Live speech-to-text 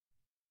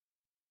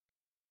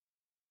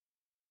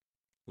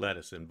Let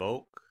us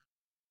invoke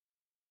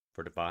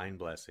for divine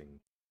blessing.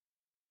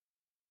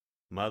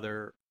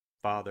 Mother,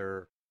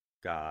 Father,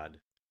 God,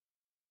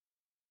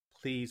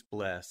 please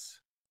bless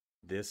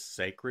this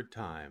sacred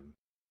time.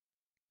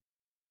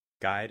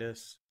 Guide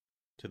us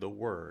to the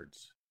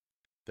words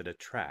that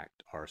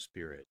attract our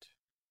spirit.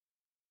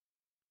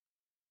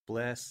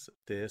 Bless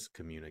this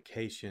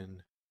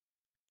communication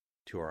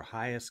to our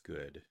highest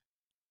good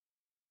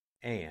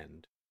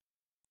and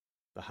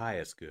the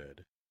highest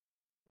good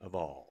of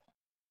all.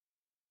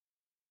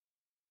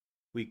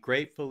 We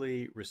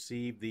gratefully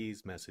receive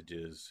these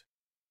messages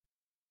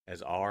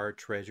as our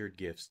treasured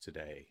gifts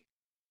today.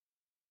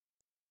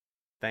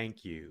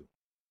 Thank you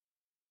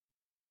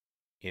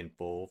in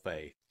full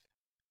faith.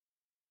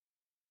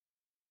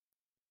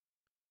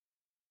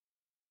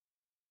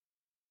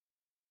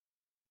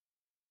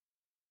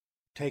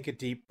 Take a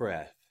deep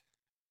breath.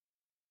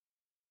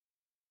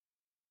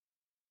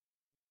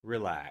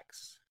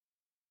 Relax.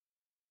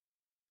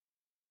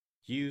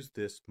 Use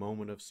this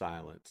moment of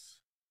silence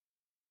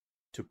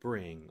to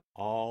bring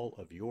all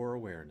of your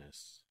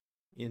awareness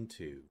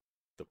into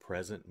the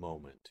present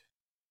moment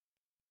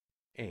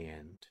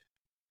and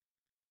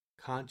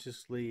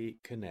consciously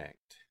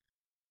connect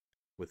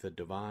with a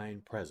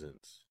divine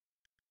presence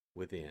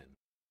within.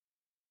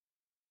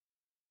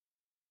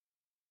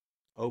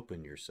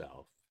 Open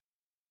yourself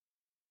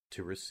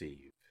to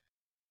receive.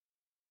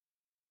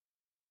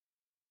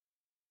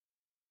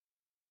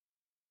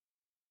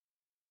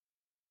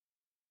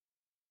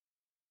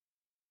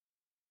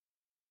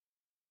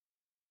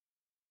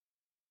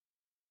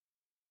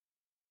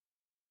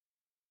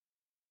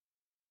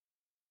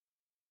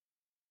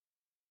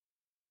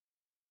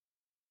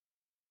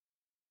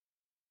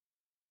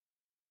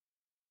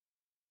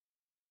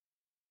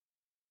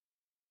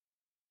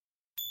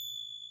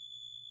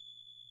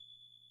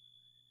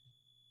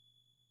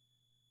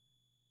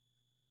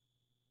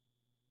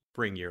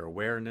 Bring your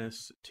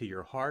awareness to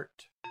your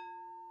heart.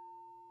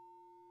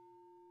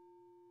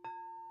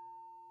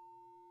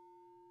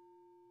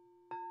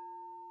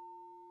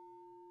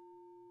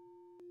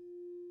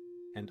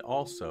 And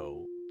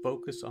also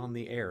focus on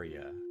the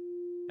area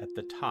at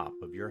the top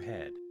of your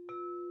head.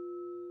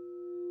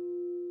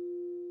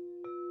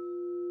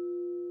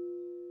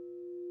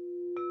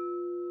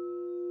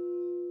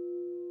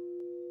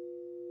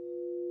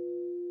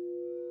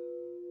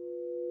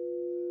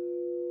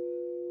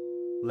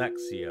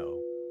 Lectio.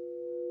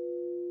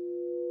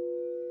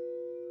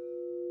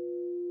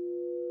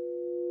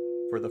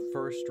 For the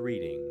first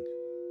reading,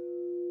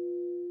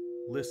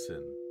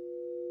 listen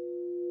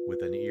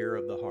with an ear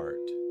of the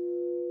heart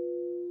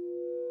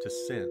to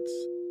sense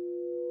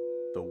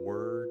the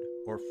word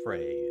or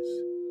phrase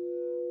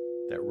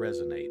that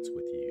resonates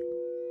with you.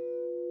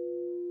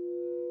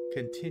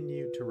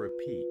 Continue to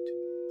repeat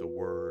the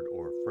word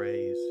or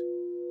phrase.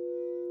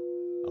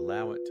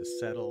 Allow it to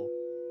settle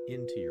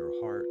into your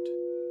heart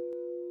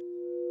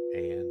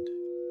and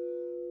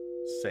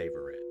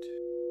savor it.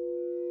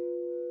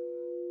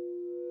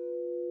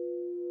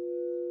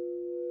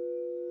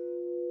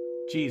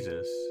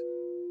 Jesus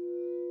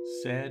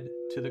said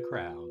to the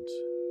crowds,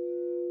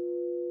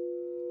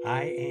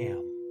 "I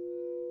am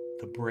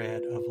the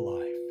bread of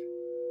life.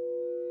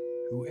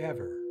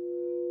 Whoever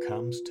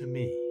comes to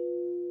me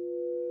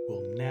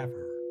will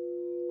never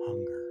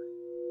hunger,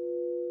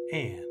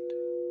 and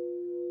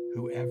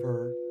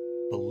whoever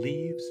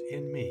believes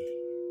in me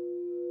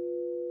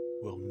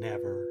will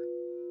never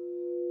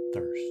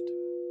thirst.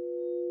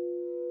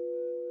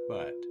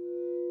 But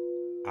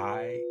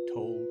I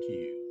told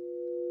you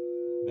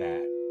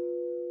that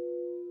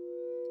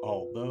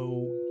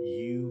although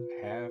you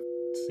have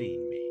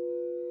seen me,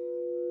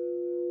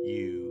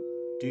 you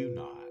do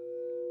not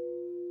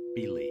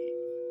believe.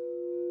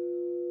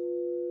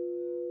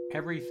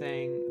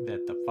 Everything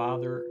that the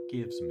Father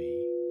gives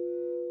me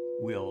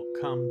will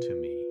come to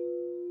me,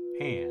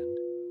 and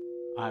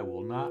I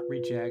will not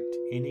reject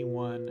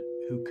anyone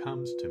who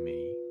comes to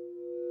me,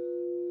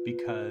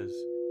 because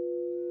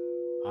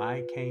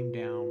I came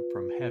down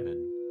from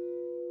heaven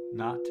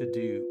not to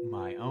do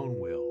my own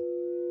will,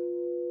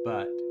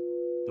 but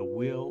the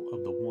will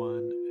of the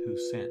one who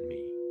sent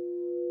me.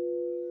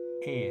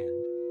 And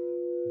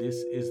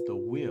this is the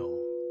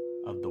will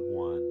of the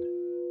one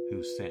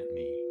who sent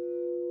me,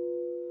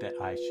 that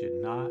I should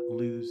not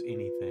lose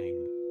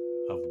anything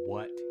of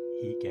what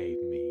he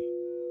gave me,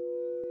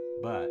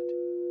 but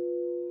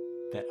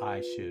that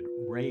I should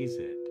raise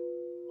it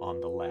on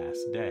the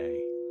last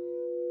day.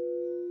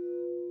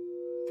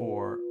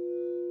 For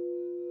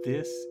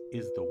this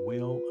is the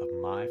will of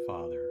my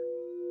Father,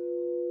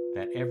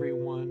 that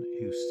everyone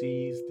who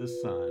sees the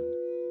Son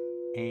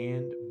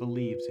and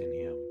believes in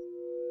him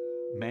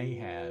may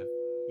have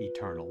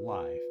eternal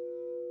life,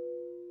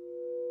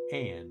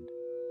 and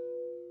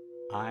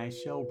I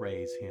shall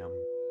raise him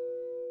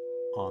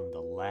on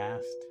the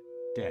last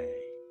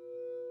day."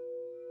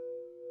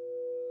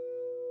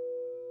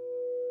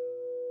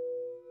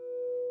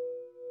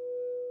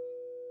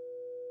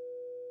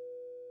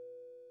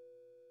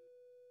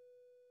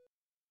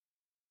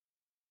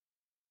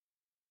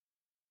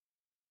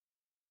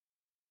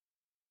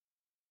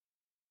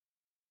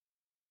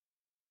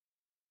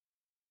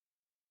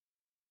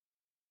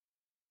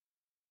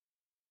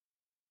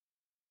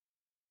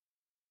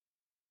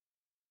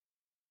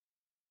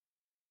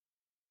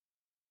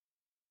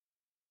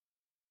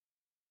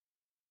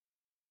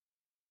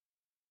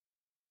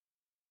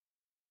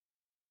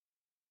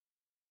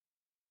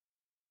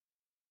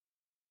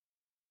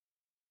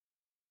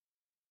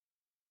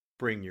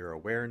 Bring your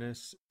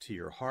awareness to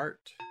your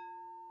heart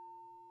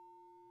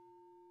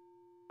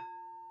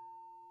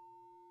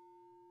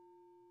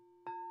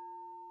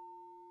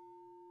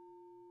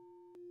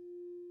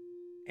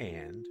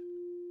and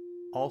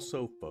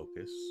also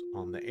focus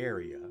on the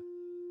area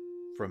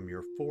from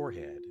your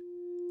forehead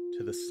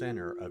to the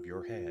center of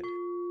your head.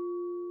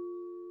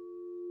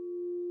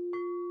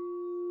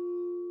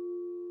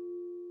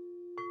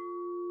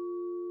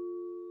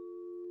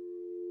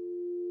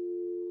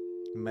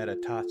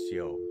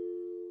 Meditatio.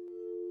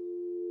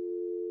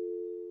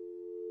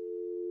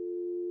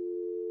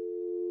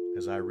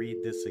 As I read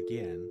this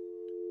again,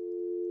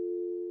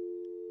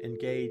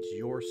 engage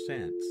your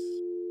sense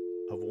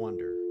of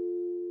wonder.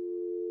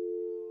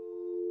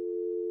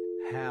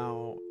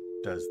 How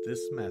does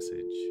this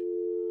message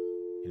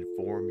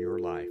inform your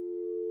life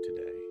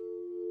today?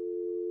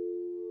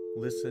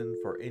 Listen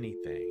for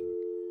anything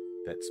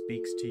that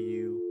speaks to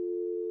you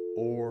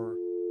or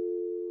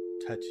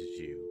touches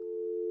you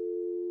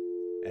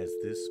as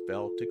this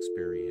felt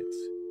experience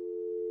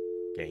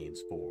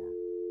gains form.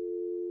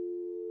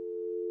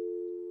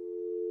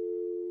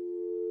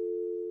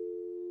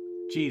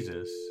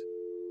 Jesus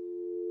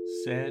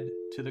said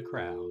to the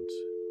crowds,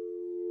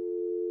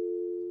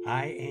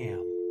 "I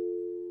am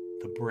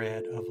the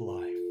bread of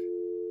life.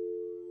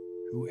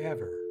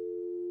 Whoever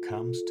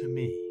comes to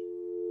me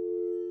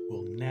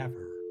will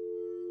never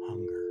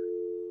hunger,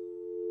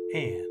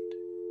 and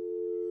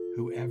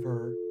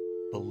whoever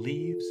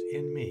believes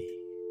in me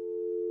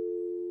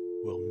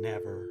will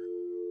never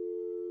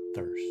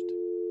thirst.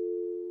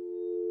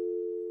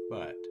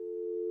 But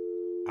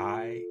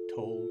I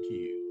told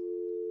you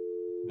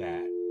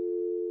that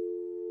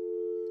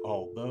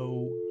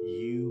although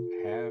you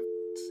have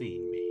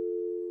seen me,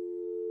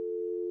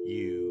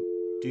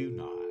 you do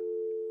not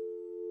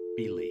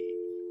believe.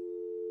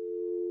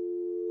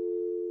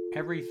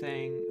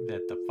 Everything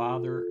that the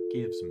Father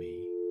gives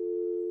me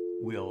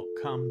will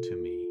come to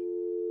me,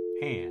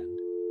 and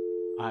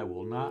I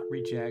will not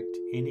reject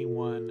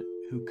anyone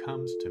who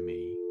comes to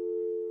me,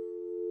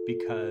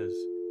 because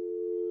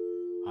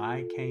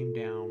I came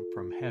down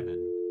from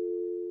heaven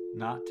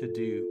not to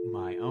do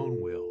my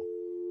own will,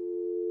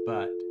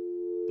 but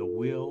the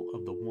will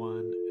of the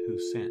one who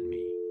sent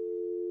me.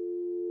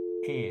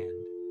 And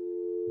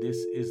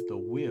this is the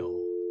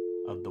will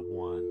of the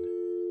one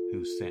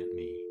who sent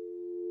me,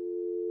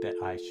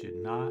 that I should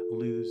not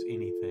lose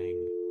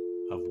anything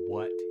of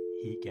what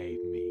he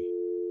gave me,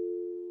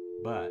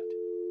 but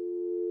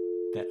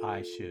that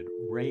I should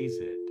raise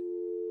it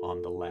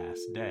on the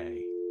last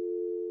day.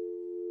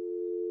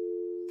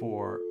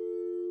 For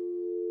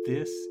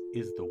this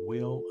is the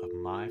will of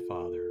my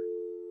Father,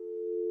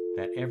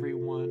 that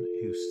everyone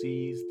who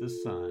sees the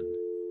Son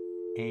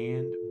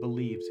and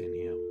believes in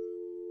him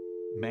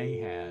may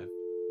have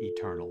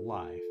eternal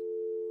life,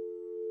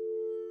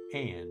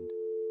 and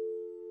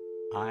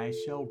I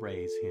shall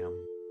raise him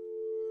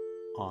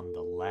on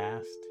the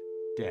last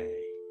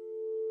day."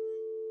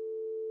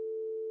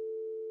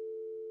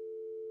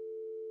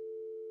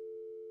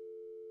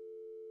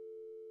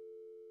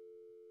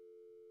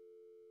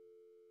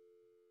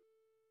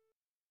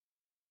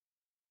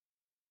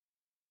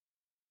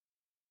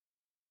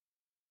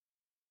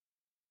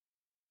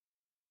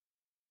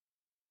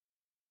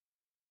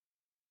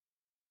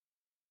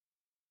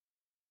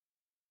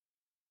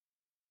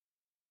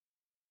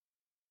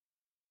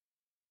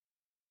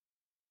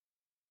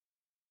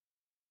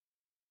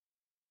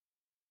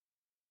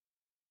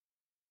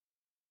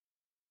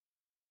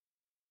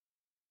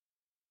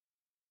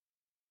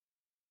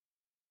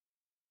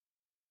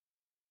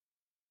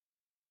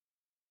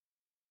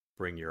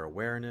 Bring your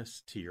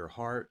awareness to your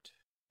heart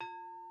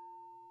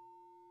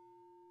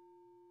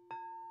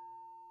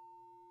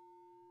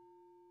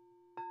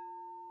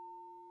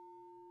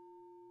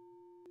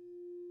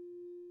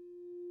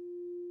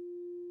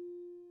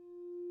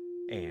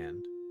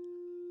and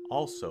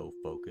also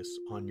focus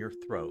on your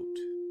throat.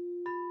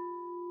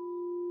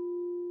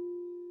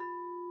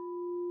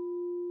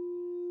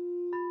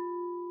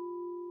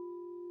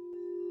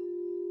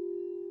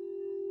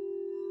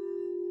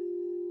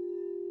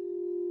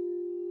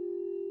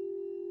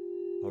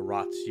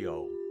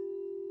 Oratio.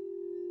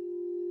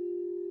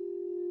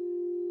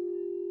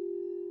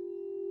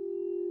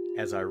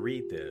 As I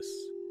read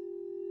this,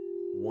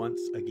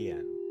 once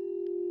again,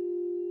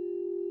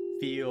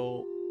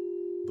 feel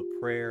the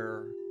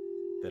prayer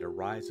that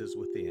arises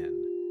within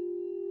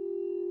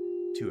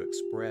to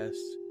express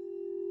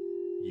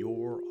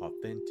your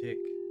authentic,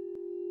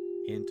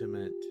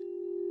 intimate,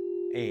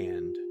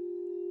 and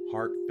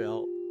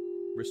heartfelt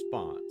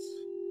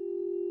response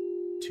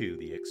to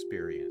the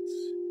experience.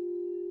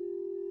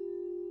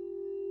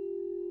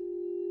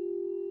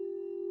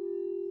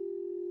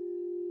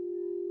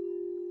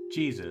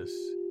 Jesus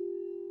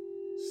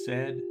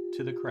said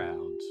to the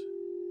crowds,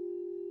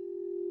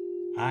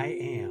 "I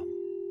am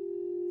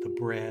the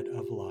bread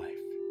of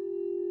life.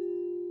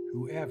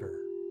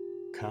 Whoever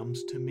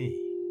comes to me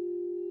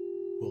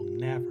will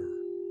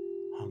never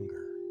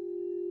hunger,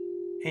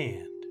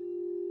 and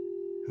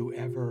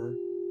whoever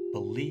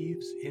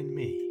believes in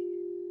me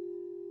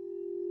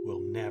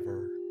will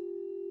never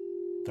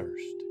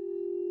thirst.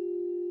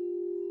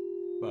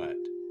 But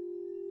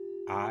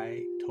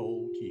I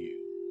told you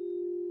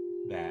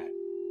that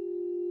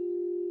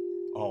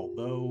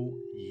although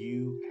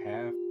you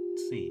have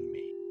seen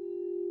me,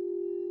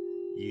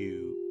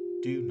 you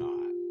do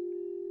not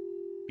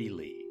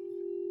believe.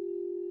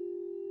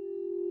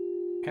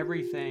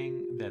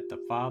 Everything that the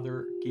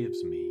Father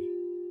gives me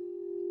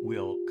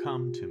will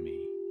come to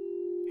me,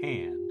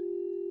 and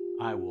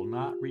I will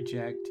not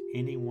reject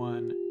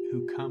anyone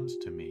who comes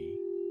to me,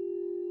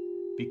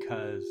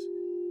 because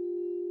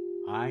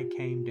I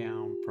came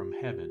down from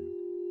heaven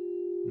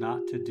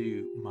not to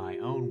do my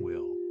own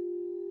will,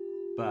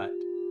 but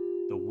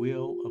the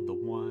will of the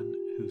one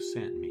who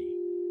sent me.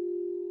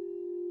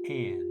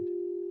 And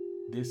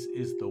this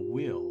is the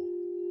will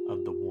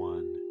of the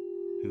one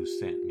who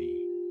sent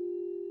me,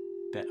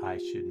 that I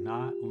should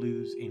not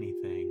lose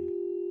anything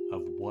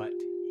of what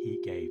he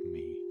gave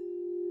me,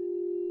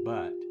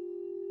 but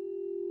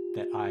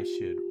that I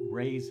should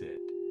raise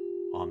it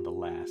on the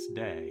last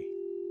day.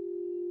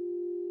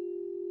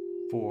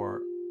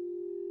 For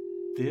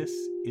this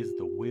is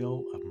the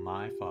will of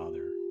my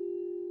Father,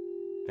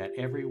 that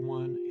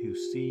everyone who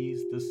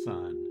sees the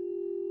Son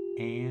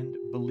and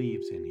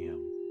believes in him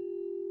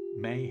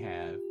may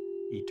have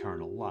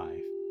eternal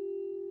life,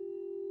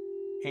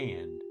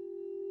 and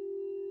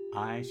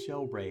I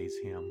shall raise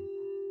him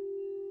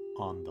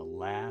on the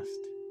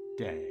last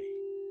day.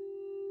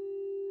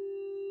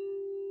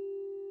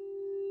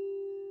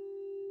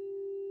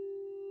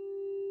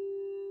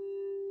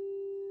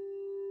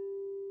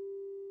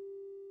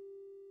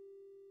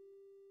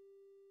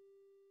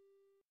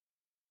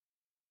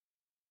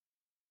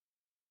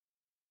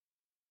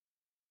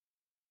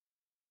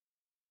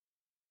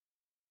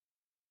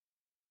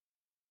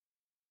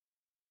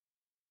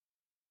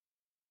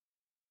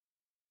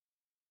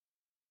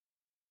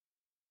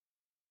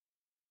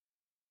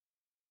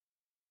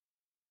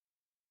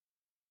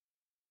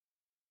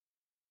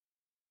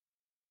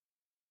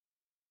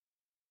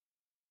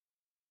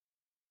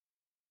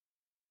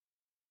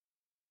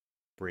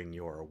 Bring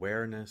your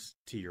awareness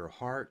to your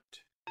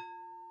heart,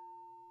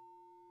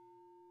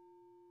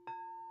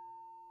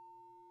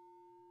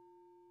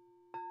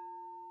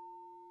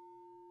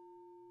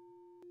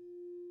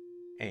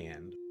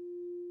 and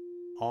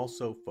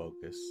also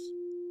focus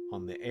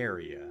on the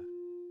area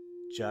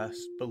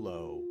just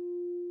below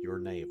your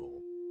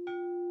navel.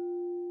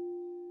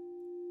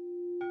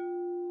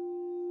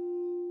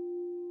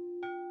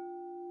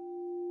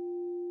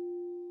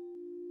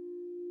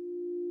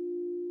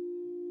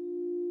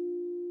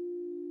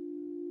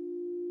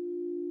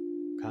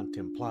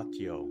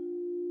 Contemplatio.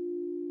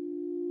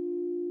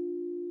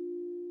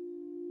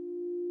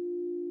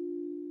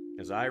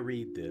 As I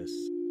read this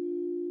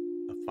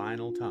a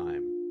final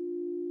time,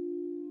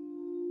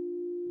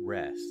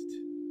 rest.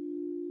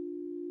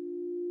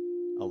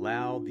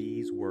 Allow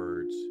these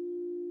words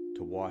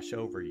to wash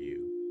over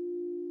you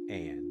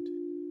and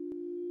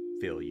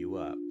fill you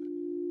up.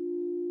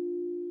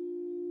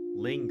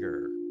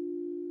 Linger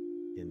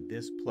in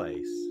this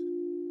place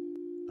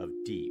of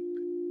deep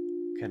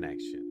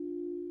connection.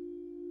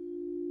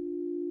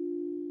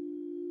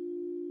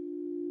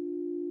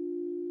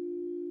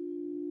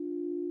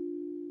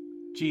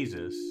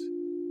 Jesus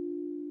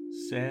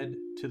said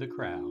to the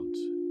crowds,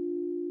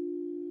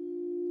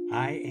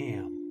 I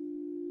am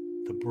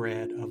the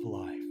bread of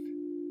life.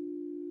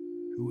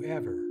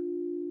 Whoever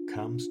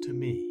comes to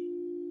me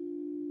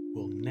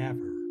will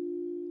never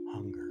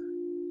hunger,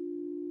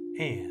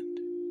 and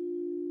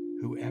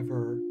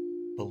whoever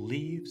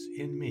believes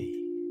in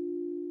me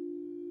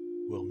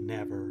will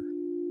never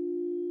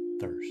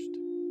thirst.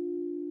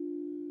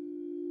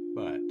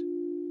 But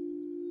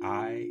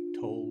I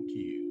told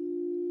you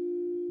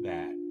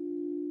that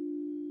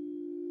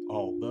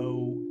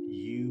although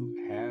you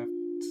have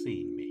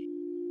seen me,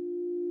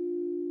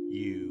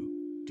 you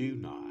do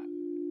not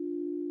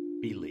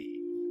believe.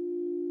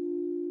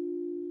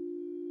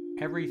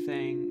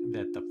 Everything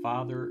that the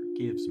Father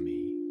gives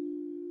me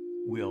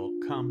will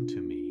come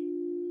to me,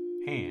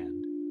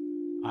 and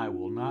I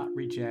will not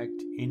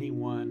reject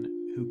anyone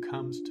who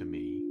comes to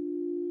me,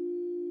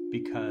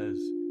 because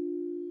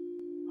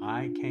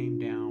I came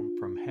down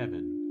from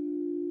heaven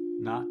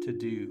not to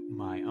do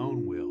my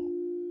own will,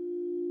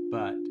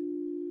 but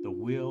the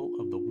will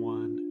of the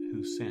one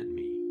who sent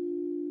me.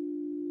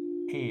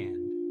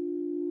 And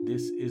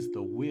this is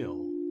the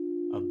will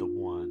of the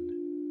one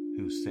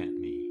who sent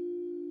me,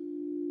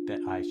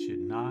 that I should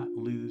not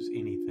lose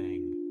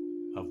anything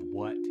of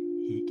what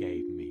he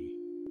gave me,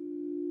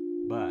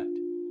 but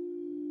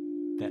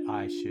that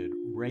I should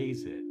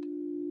raise it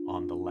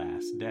on the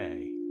last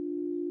day.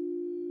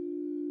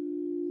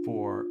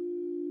 For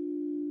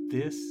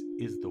this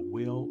is the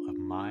will of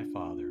my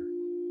Father,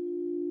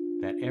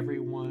 that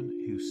everyone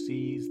who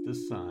sees the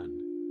Son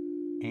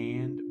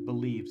and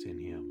believes in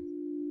him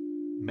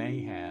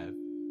may have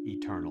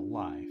eternal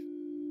life,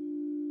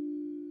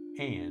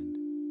 and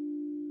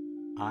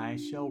I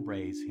shall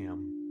raise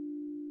him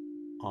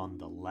on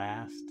the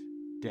last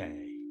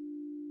day.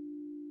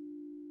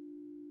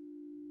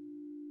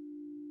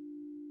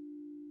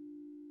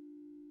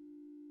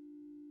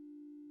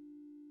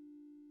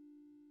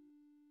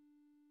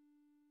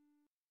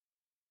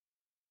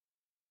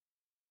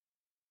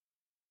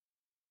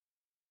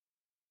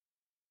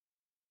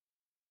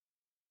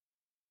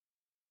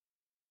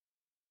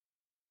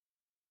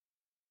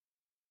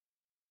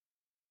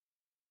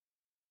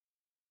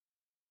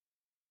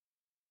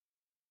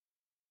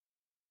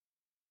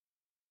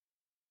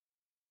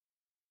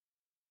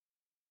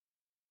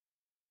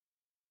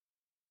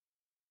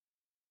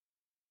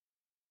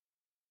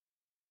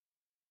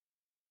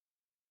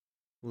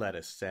 Let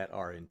us set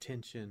our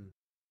intention.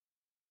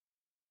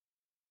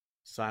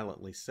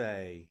 Silently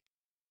say,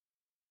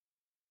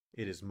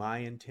 "It is my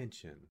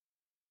intention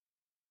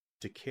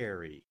to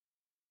carry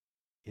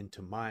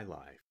into my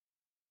life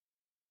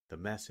the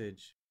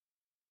message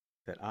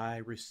that I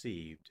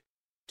received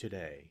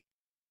today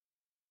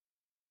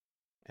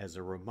as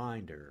a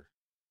reminder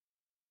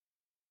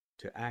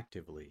to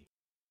actively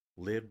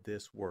live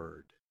this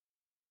word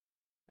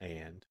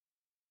and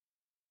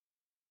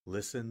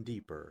listen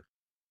deeper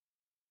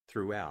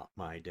throughout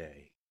my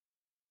day."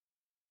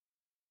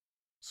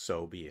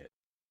 So be it.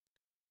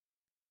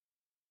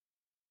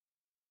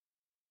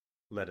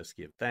 Let us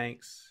give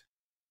thanks.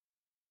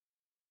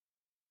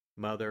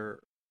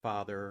 Mother,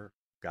 Father,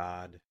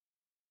 God,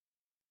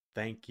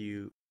 thank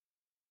you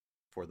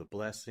for the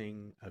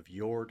blessing of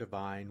your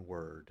divine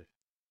word.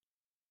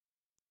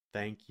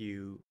 Thank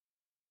you,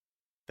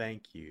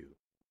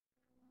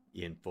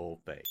 in full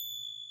faith.